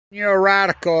You're a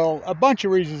radical. A bunch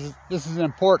of reasons this is an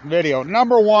important video.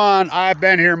 Number one, I've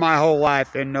been here my whole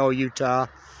life in Utah.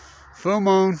 Full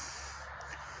moon.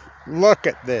 Look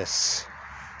at this.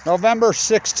 November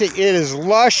 16th. It is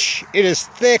lush. It is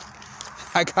thick.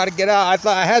 I gotta get out. I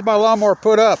thought I had my lawnmower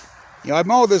put up. You know, I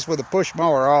mowed this with a push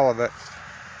mower, all of it.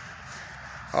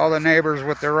 All the neighbors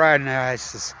with their riding. I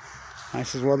says,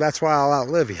 well, that's why I'll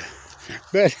outlive you.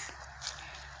 But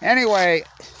anyway,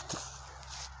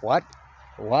 what?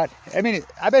 I mean,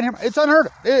 I've been here. It's unheard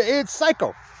of. It's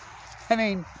psycho. I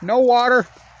mean, no water.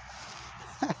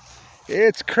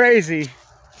 It's crazy.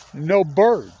 No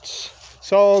birds.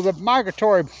 So the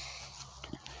migratory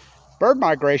bird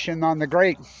migration on the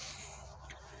great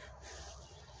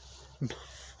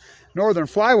northern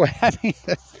flyway. I mean,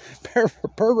 the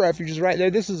bird refuge is right there.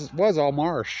 This was all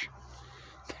marsh.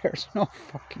 There's no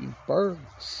fucking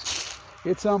birds.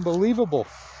 It's unbelievable.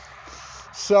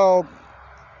 So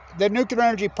the nuclear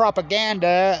energy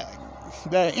propaganda,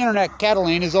 the internet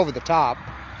kettling is over the top.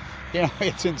 You know,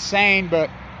 it's insane, but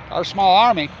our small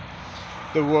army,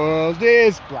 the world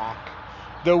is black.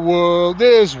 The world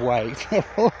is white. The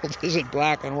world isn't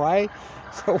black and white.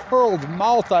 The world's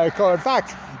multicolored. In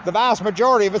fact, the vast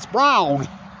majority of it's brown.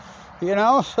 You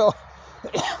know, so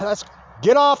let's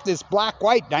get off this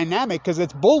black-white dynamic because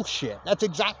it's bullshit. That's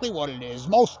exactly what it is.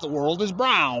 Most of the world is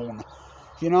brown.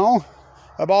 You know?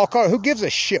 Of all color. Who gives a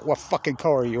shit what fucking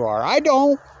color you are? I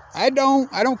don't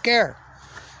care.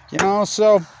 You know,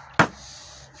 so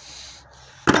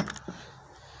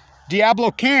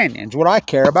Diablo Canyon's what I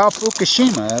care about.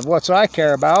 Fukushima, what's I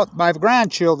care about. My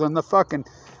grandchildren, the fucking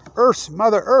Earth,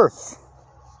 Mother Earth.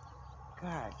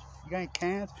 God, you got any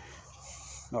cans?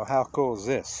 Oh, how cool is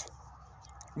this?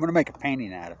 I'm gonna make a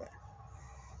painting out of it.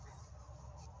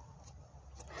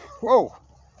 Whoa,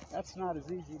 that's not as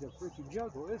easy to freaking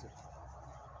juggle, is it?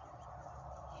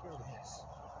 Sure it is.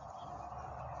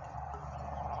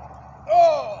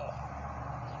 Oh!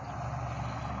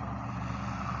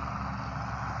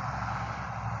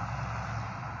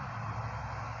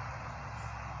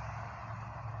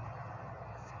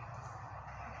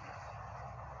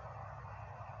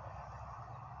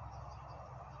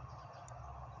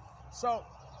 So,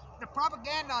 the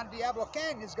propaganda on Diablo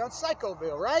Canyon has gone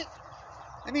Psychoville, right?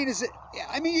 I mean, is it?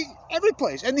 I mean, every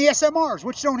place. And the SMRs,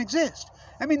 which don't exist.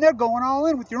 I mean, they're going all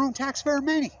in with your own taxpayer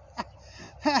money.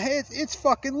 It's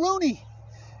fucking loony.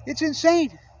 It's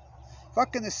insane.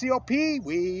 Fucking the COP,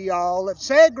 we all have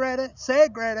said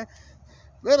Greta,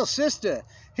 little sister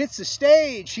hits the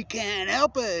stage. She can't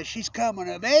help it. She's coming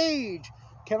of age.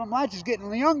 Kevin Blanch is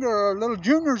getting younger. Little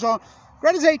juniors on.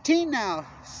 Greta's 18 now.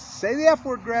 Say the F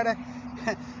word, Greta.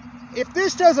 If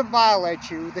this doesn't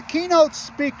violate you, the keynote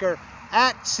speaker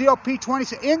at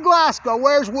COP26 in Glasgow,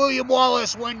 where's William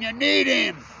Wallace when you need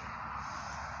him?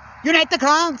 Unite the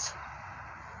crowns.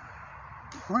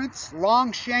 Prince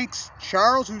Longshanks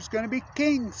Charles, who's going to be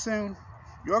king soon.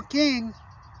 Your king.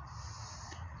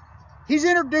 He's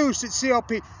introduced at COP.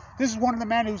 This is one of the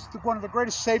men who's one of the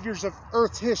greatest saviors of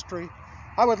Earth's history.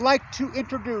 I would like to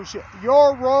introduce you,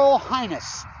 Your Royal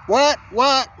Highness. What?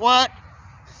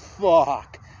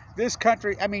 Fuck. This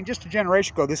country, I mean, just a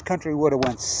generation ago, this country would have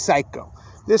went psycho.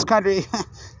 This country,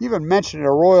 even mentioned a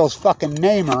royal's fucking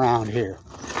name around here.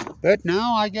 But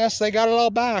now, I guess they got it all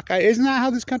back. Isn't that how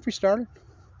this country started?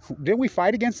 Didn't we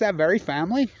fight against that very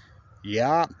family?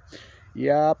 Yup.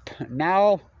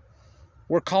 Now,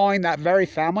 we're calling that very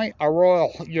family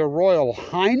Your Royal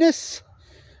Highness?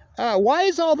 Why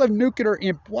is all the nuclear,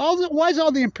 why is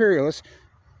all the imperialists,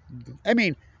 I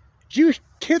mean, did you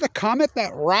hear the comment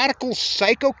that radical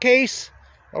psycho case?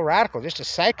 Oh, radical, just a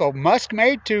psycho. Musk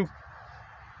made to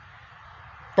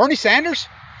Bernie Sanders?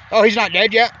 Oh, he's not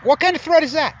dead yet? What kind of threat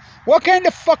is that? What kind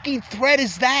of fucking threat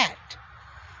is that?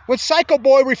 When Psycho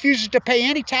Boy refuses to pay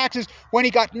any taxes when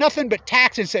he got nothing but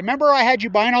tax and said, remember I had you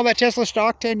buying all that Tesla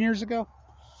stock 10 years ago?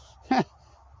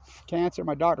 Cancer,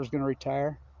 my daughter's going to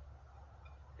retire.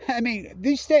 I mean,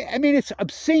 it's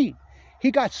obscene. He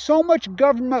got so much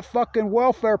government fucking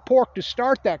welfare pork to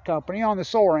start that company on the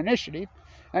Solar Initiative.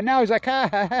 And now he's like,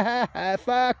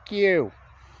 fuck you.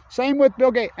 Same with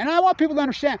Bill Gates. And I want people to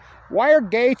understand, why are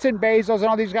Gates and Bezos and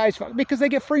all these guys? Because they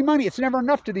get free money. It's never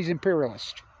enough to these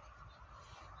imperialists.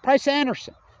 Price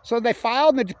Anderson. So they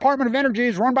filed, and the Department of Energy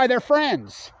is run by their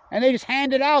friends. And they just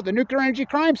hand it out, the Nuclear Energy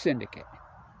Crime Syndicate.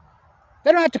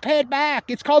 They don't have to pay it back.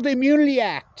 It's called the Immunity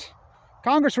Act.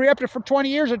 Congress re-upped it for 20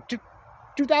 years at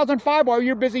 2005 while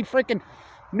you're busy freaking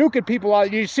nuking people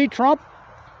out. You see Trump?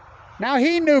 Now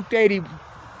he nuked 80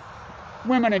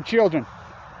 women and children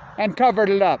and covered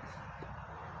it up.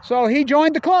 So he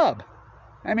joined the club.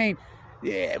 I mean,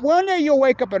 Yeah, one day you'll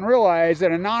wake up and realize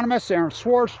that Anonymous and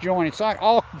Schwartz joined inside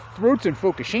all roots in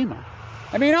Fukushima.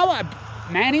 I mean,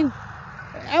 Manning,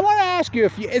 I want to ask you,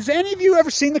 has any of you ever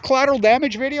seen the collateral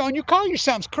damage video? And you call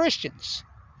yourselves Christians.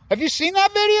 Have you seen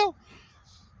that video?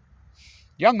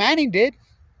 Young Manning did.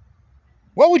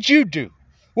 What would you do?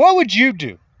 What would you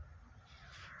do?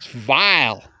 It's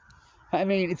vile. I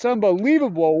mean, it's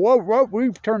unbelievable what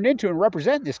we've turned into and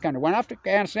represent this country. Went off to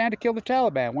Afghanistan to kill the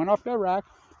Taliban. Went off to Iraq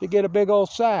to get a big old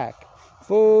sack.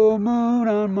 Full moon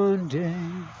on Monday.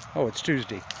 Oh, it's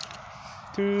Tuesday.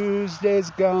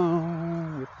 Tuesday's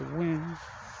gone with the wind.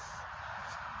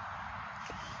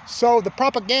 So the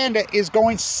propaganda is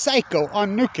going psycho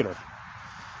on nuclear.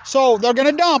 So they're going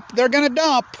to dump. They're going to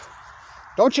dump.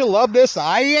 Don't you love this? The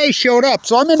IEA showed up.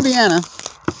 So I'm in Vienna.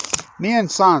 Me and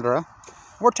Sandra.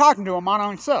 We're talking to him on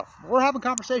himself. We're having a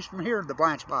conversation from here in the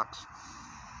Blanche box.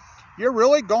 You're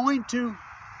really going to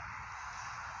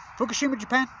Fukushima,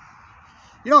 Japan?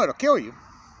 You know, it'll kill you.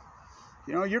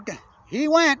 You know, he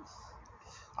went.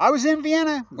 I was in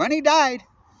Vienna when he died.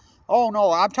 Oh,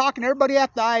 no, I'm talking to everybody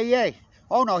at the IEA.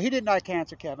 Oh, no, he didn't die of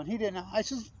cancer, Kevin. He didn't. I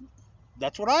says,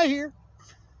 that's what I hear.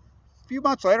 A few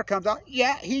months later comes out,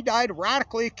 yeah, he died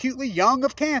radically, acutely young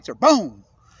of cancer. Boom.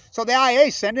 So the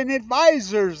IEA sending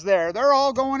advisors there. They're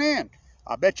all going in.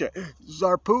 I bet you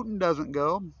Tsar Putin doesn't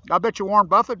go. I bet you Warren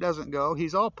Buffett doesn't go.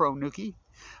 He's all pro-nuki.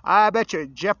 I bet you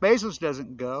Jeff Bezos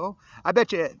doesn't go. I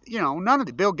bet you, none of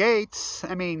the Bill Gates.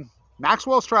 I mean,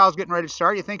 Maxwell's trial is getting ready to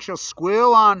start. You think she'll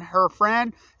squeal on her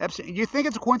friend Epstein? You think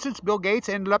it's a coincidence Bill Gates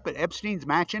ended up at Epstein's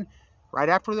mansion right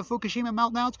after the Fukushima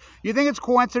meltdowns? You think it's a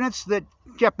coincidence that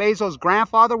Jeff Bezos'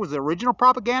 grandfather was the original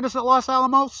propagandist at Los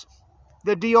Alamos?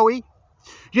 The DOE?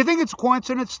 Do you think it's a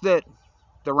coincidence that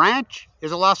the ranch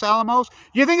is at Los Alamos?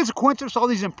 Do you think it's a coincidence all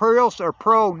these imperialists are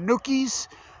pro-nukis?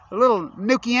 A little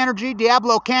nuki energy,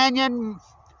 Diablo Canyon.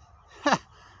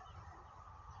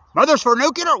 Mothers for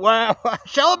nuclear? Well,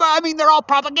 I mean, they're all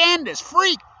propagandists,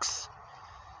 freaks.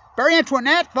 Barry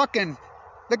Antoinette, fucking,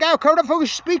 the guy who covered up Fukushima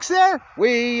speaks there.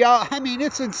 I mean,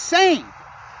 it's insane.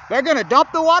 They're going to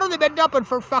dump the water. They've been dumping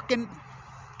for fucking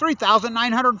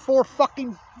 3,904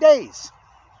 fucking days.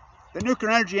 The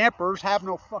nuclear energy emperors have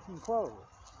no fucking clothes.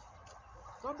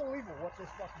 It's unbelievable what this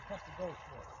fucking country goes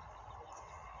for.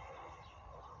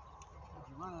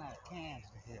 You're running out of cans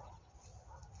to hit.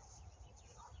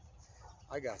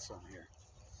 I got some here.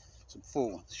 Some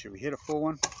full ones. Should we hit a full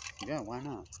one? Yeah, why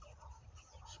not?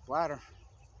 Splatter.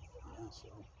 Yeah, so.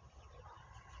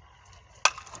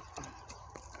 God,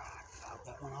 I popped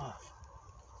that one off.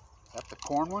 Is that the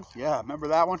corn one? Yeah, remember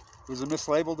that one? It was a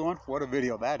mislabeled one. What a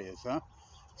video that is, huh?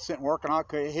 Sitting working on it,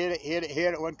 could hit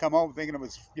it, wouldn't come home thinking it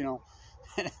was, and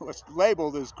it was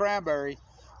labeled as cranberry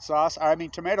sauce,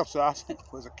 tomato sauce. It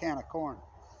was a can of corn.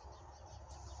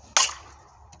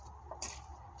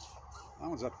 That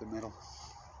one's up the middle.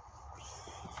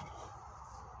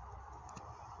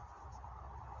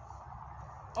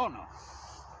 Oh no.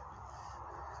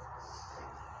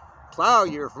 Plow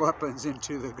your weapons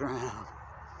into the ground.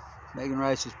 Megan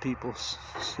Rice's people's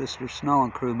sister Snow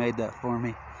and crew made that for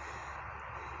me.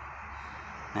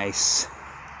 Nice.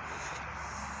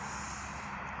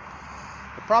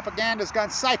 The propaganda's gone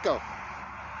psycho.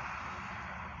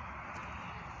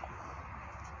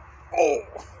 Oh.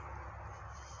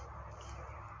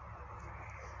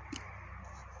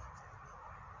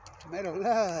 Tomato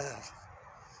love.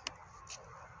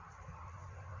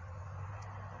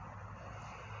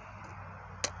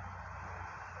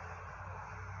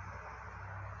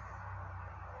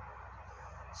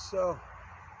 So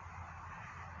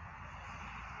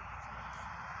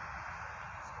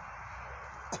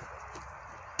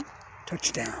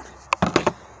touchdown.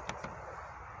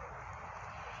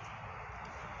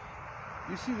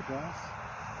 You see the grass?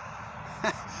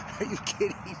 Are you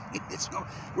kidding me?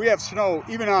 We have snow.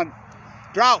 Even on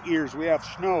drought years, we have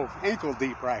snow ankle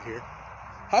deep right here.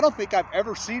 I don't think I've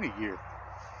ever seen a year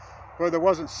where there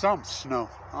wasn't some snow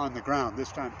on the ground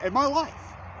this time in my life.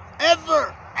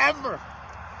 Ever.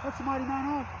 That's a mighty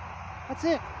 9-0. That's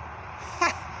it.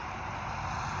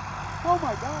 Oh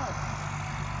my God.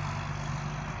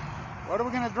 What are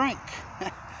we going to drink?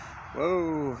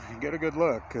 Whoa, get a good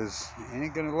look, because it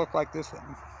ain't going to look like this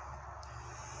one.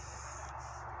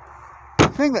 The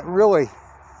thing that really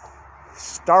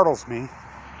startles me,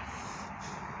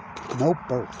 no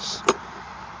birds.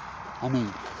 I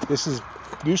mean, this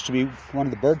used to be one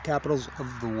of the bird capitals of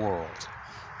the world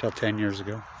until 10 years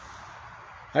ago.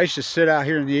 I used to sit out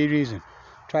here in the 80s and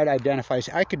try to identify.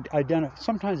 I could identify,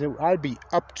 sometimes I'd be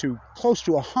up to close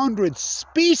to 100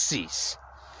 species.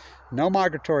 No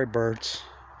migratory birds.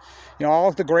 You know, all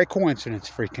of the great coincidence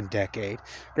freaking decade.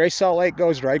 Great Salt Lake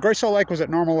goes dry. Great Salt Lake was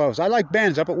at normal lows. I like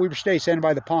Ben's up at Weber State, standing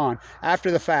by the pond, after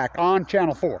the fact, on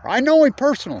Channel 4. I know him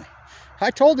personally.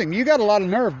 I told him, you got a lot of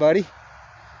nerve, buddy.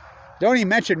 Don't even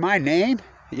mention my name,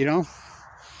 you know.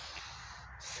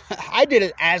 I did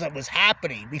it as it was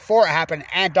happening, before it happened,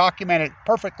 and documented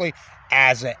perfectly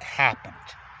as it happened.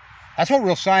 That's what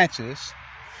real science is.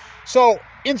 So,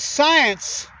 in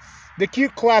science, the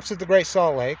acute collapse at the Great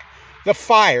Salt Lake, the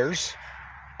fires,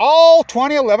 all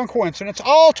 2011 coincidence,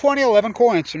 all 2011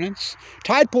 coincidence.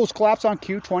 Tide pools collapse on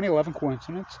Q, 2011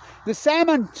 coincidence. The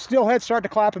salmon steelheads start to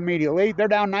collapse immediately. They're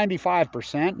down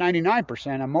 95%,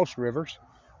 99% on most rivers.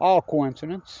 All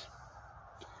coincidence.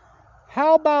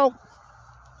 How about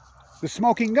the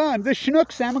smoking gun? The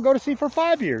Chinook salmon go to sea for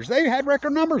 5 years. They had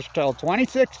record numbers till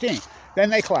 2016. Then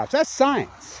they collapse. That's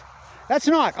science. That's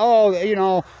not, oh, you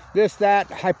know, this, that,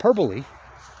 hyperbole.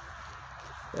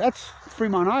 That's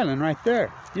Fremont Island right there.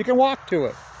 You can walk to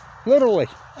it, literally.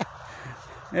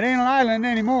 It ain't an island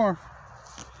anymore.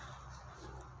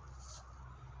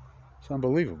 It's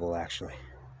unbelievable, actually.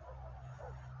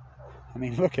 I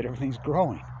mean, look at everything's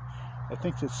growing. I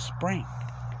think it's spring.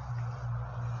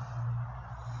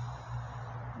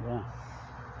 Yeah.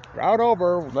 Route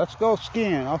over. Let's go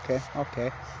skiing. Okay,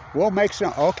 okay. We'll make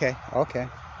some. Okay, okay.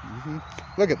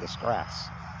 Look at this grass.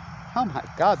 Oh my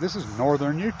God, this is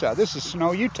northern Utah. This is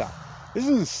snow Utah. This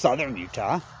isn't southern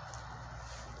Utah.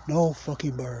 No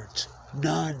fucking birds.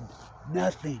 None.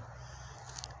 Nothing.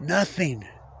 Nothing.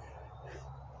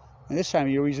 And this time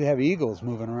of year we usually have eagles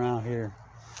moving around here.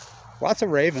 Lots of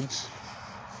ravens.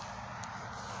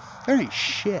 There ain't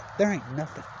shit. There ain't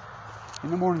nothing.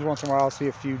 In the mornings once in a while I'll see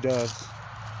a few doves.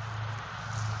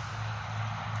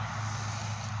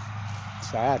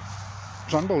 Sad.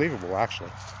 It's unbelievable,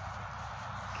 actually.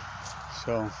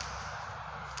 So,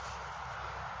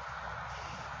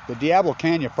 the Diablo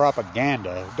Canyon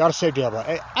propaganda. Gotta say Diablo.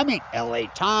 I mean, LA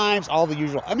Times, all the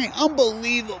usual. I mean,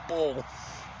 unbelievable.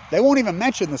 They won't even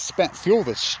mention the spent fuel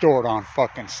that's stored on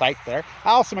fucking site there.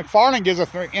 Allison McFarlane gives an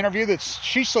interview that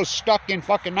she's so stuck in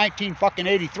fucking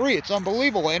 1983. It's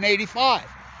unbelievable. In 85.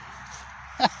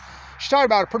 She's talking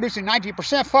about it producing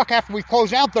 19%. Fuck, after we close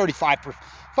down 35%.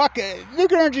 Fuck,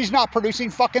 nuclear energy's not producing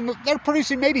fucking, they're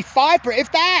producing maybe 5%, if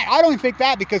that. I don't even think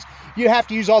that, because you have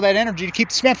to use all that energy to keep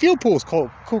the spent fuel pools cool.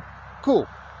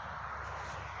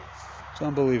 It's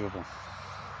unbelievable.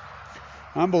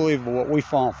 Unbelievable what we've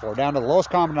fallen for. Down to the lowest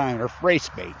common denominator, race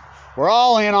bait. We're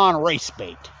all in on race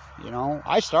bait. You know,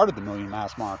 I started the Million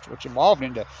Mass March, which evolved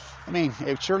into, I mean,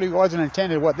 it surely wasn't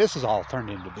intended what this has all turned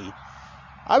into be.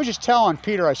 I was just telling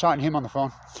Peter, I saw him on the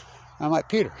phone. I'm like,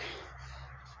 Peter,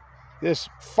 this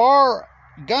far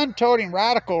gun-toting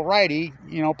radical righty,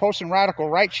 you know, posting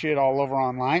radical right shit all over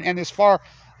online, and this far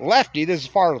lefty, this is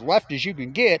as far left as you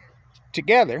can get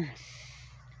together.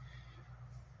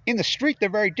 In the street, they're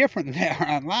very different than they are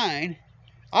online.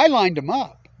 I lined them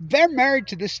up. They're married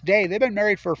to this day. They've been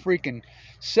married for freaking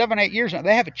 7-8 years now.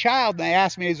 They have a child, and they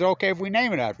asked me, is it okay if we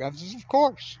name it after? I said, of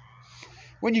course.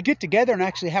 When you get together and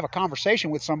actually have a conversation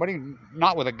with somebody,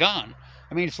 not with a gun,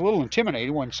 I mean, it's a little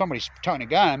intimidating when somebody's toting a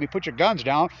gun. I mean, put your guns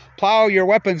down, plow your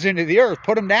weapons into the earth,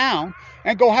 put them down,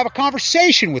 and go have a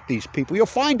conversation with these people. You'll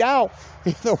find out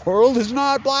the world is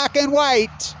not black and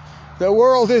white. The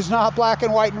world is not black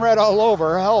and white and red all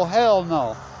over. Hell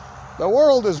no. The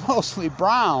world is mostly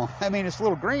brown. I mean, it's a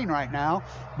little green right now,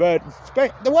 but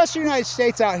the Western United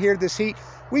States out here, this heat,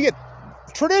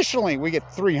 traditionally, we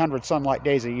get 300 sunlight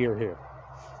days a year here.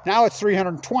 Now it's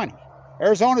 320.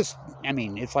 Arizona's, I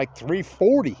mean, it's like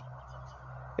 340.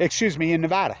 Excuse me, in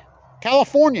Nevada.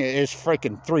 California is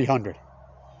freaking 300.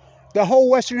 The whole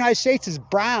Western United States is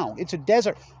brown. It's a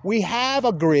desert. We have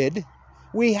a grid.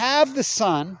 We have the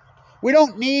sun. We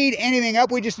don't need anything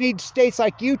up. We just need states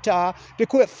like Utah to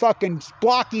quit fucking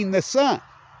blocking the sun.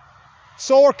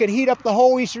 Solar can heat up the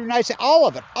whole Eastern United States. All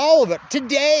of it.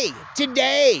 Today.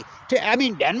 I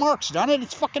mean, Denmark's done it.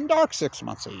 It's fucking dark 6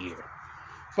 months a year.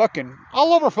 Fucking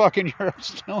all over fucking Europe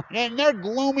still. And they're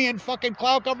gloomy and fucking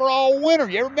cloud cover all winter.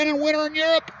 You ever been in winter in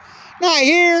Europe? Not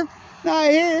here.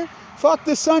 Fuck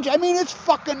the sunshine. I mean, it's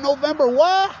fucking November.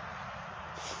 What?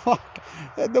 Fuck.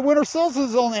 The winter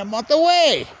solstice is only a month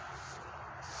away.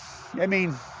 I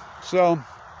mean, so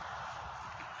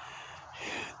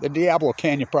the Diablo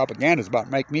Canyon propaganda is about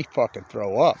to make me fucking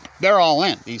throw up. They're all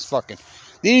in. These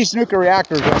nuclear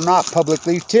reactors are not public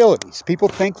utilities. People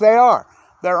think they are.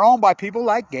 They're owned by people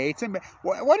like Gates. And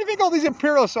why do you think all these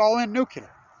imperialists are all in nuclear?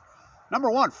 Number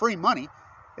one, free money.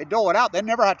 They dole it out. They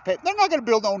never have to pay. They're not going to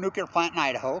build no nuclear plant in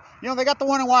Idaho. You know, they got the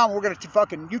one in Wyoming.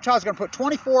 Utah's going to put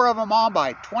 24 of them on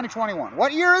by 2021.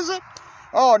 What year is it?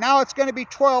 Oh, now it's going to be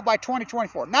 12 by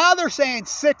 2024. Now they're saying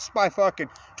 6 by fucking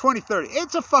 2030.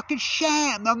 It's a fucking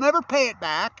sham. They'll never pay it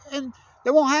back, and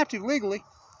they won't have to legally.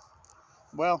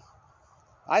 Well,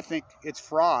 I think it's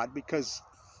fraud because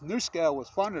NewScale was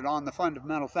funded on the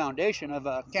fundamental foundation of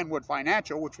Kenwood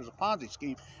Financial, which was a Ponzi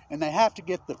scheme, and they have to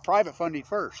get the private funding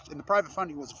first, and the private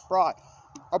funding was a fraud.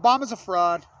 Obama's a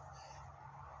fraud.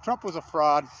 Trump was a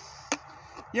fraud.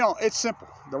 You know, it's simple.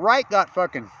 The right got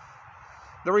fucking...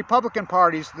 The Republican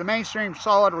parties, the mainstream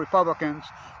solid Republicans,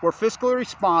 were fiscally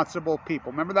responsible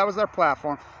people. Remember, that was their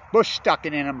platform. Bush stuck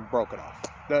it in them and broke it off.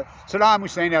 Saddam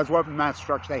Hussein has weapons of mass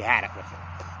destruction. They had it with it.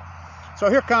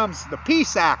 So here comes the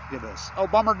peace activist. Oh,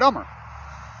 Bummer Dummer.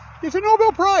 It's a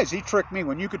Nobel Prize. He tricked me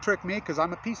when you could trick me because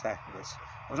I'm a peace activist.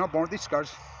 I was not born with these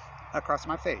scars across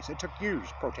my face. It took years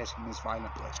protesting this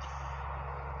violent place.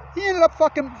 He ended up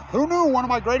fucking, who knew one of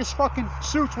my greatest fucking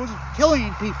suits was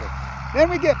killing people. Then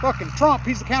we get fucking Trump.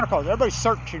 He's the countercult. Everybody's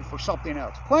searching for something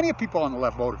else. Plenty of people on the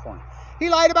left voted for him. He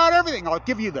lied about everything. I'll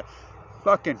give you the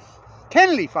fucking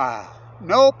Kennedy file.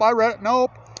 Nope, I read it.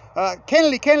 Nope.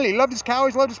 Kennedy loved his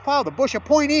cows, loved his plow. The Bush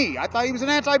appointee. I thought he was an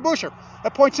anti-Busher.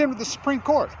 Appoints him to the Supreme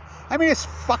Court. I mean, it's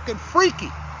fucking freaky.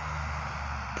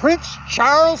 Prince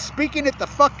Charles speaking at the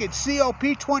fucking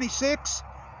COP26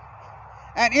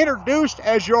 and introduced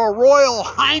as your Royal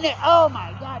Highness. Oh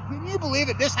my God, can you believe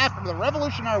it? This after the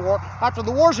Revolutionary War, after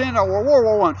the wars ended, World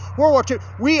War I, World War II,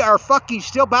 we are fucking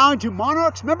still bowing to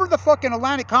monarchs. Remember the fucking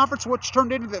Atlantic Conference, which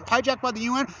turned into the hijacked by the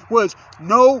UN, was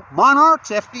no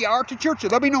monarchs, FDR to Churchill.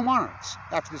 There'll be no monarchs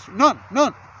after this. None.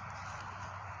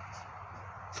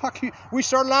 Fucking, we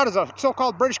started out as a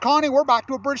so-called British colony. We're back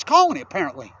to a British colony,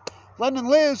 apparently. London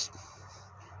Liz,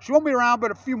 she won't be around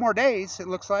but a few more days, it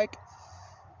looks like.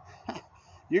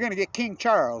 You're going to get King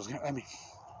Charles. I mean,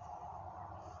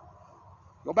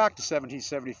 go back to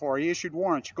 1774. He issued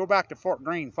warrants. You go back to Fort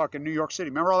Greene, fucking New York City.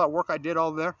 Remember all that work I did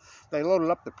over there? They loaded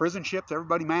up the prison ships,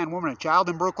 everybody, man, woman, and child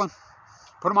in Brooklyn.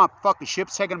 Put them on fucking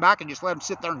ships, taken them back, and just let them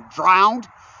sit there and drown,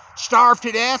 starve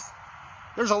to death.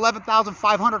 There's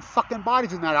 11,500 fucking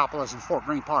bodies in that Annapolis in Fort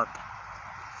Greene Park.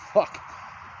 Fuck.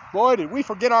 Boy, did we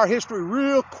forget our history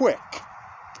real quick.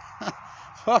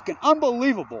 Fucking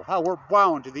unbelievable how we're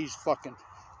bowing to these fucking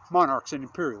monarchs and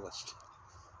imperialists.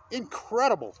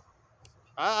 Incredible.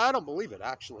 I don't believe it,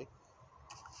 actually.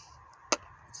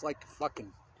 It's like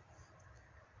fucking,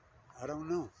 I don't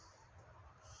know.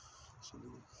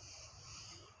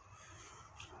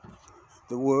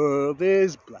 The world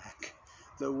is black.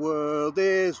 The world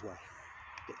is white.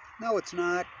 No, it's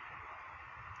not.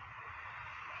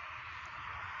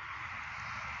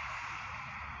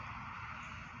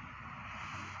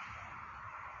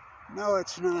 No,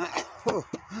 it's not.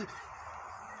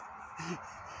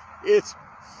 It's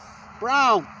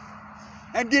brown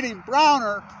and getting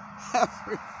browner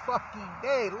every fucking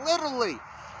day, literally.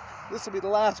 This will be the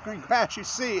last green grass you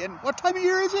see. And what time of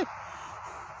year is it?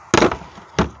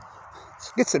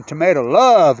 Let's get some tomato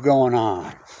love going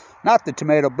on. Not the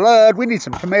tomato blood. We need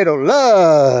some tomato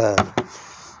love.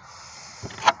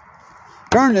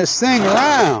 Turn this thing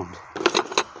around.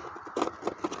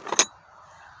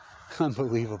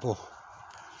 Unbelievable.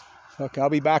 Okay, I'll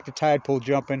be back to tide pool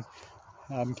jumping.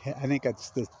 I think it's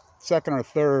the second or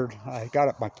third. I got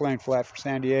up my plane flat for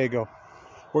San Diego.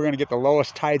 We're going to get the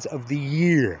lowest tides of the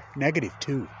year,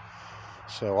 -2.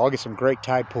 So I'll get some great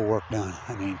tide pool work done.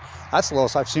 I mean, that's the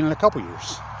lowest I've seen in a couple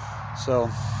years. So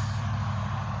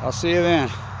I'll see you then.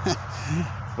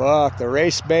 Fuck, the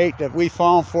race bait that we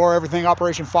fallen for, everything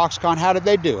Operation Foxconn, how did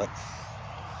they do it?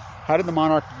 How did the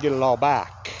monarch get it all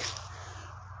back?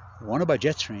 One by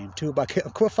jet stream, two by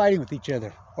quit fighting with each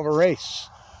other over race.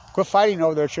 Quit fighting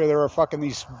over each other over fucking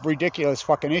these ridiculous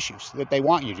fucking issues that they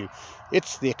want you to.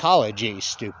 It's the ecology,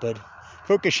 stupid.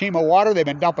 Fukushima water they've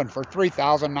been dumping for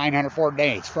 3,904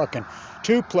 days. Fucking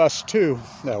 2 + 2.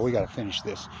 No, we gotta finish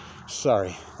this.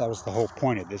 Sorry, that was the whole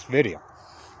point of this video.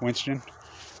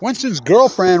 Winston's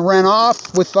girlfriend ran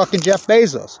off with fucking Jeff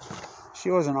Bezos. She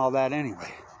wasn't all that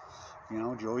anyway. You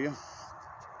know, Julia.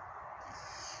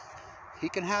 He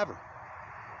can have her.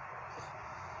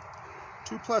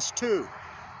 2 + 2.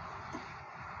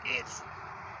 It's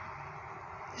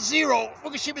 0.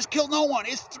 Fukushima's killed no one.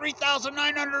 It's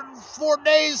 3,904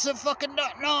 days of fucking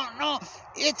no.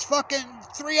 It's fucking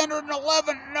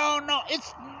 311. No.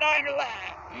 It's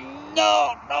 9/11.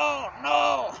 No.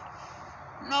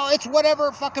 It's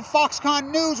whatever fucking Foxconn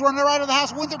News running right out of the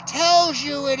House Windsor tells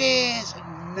you it is.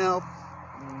 Nope.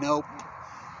 They'll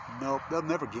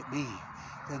never get me.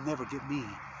 They'll never get me.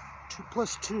 2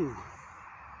 + 2.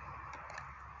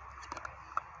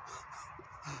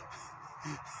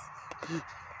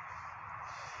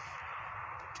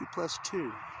 Two plus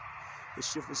 2.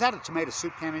 Is that a tomato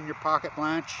soup can in your pocket,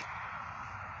 Blanche?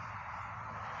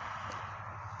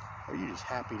 Or are you just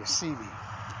happy to see me?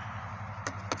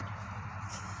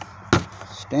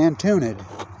 Stand tuned.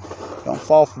 Don't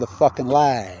fall for the fucking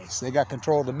lies. They got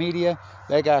control of the media.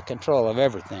 They got control of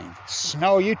everything.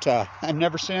 Snow, Utah. I've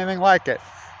never seen anything like it.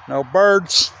 No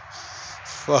birds.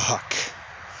 Fuck.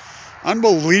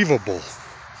 Unbelievable.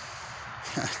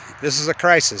 This is a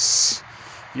crisis.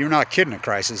 You're not kidding, a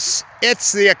crisis.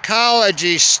 It's the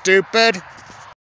ecology, stupid.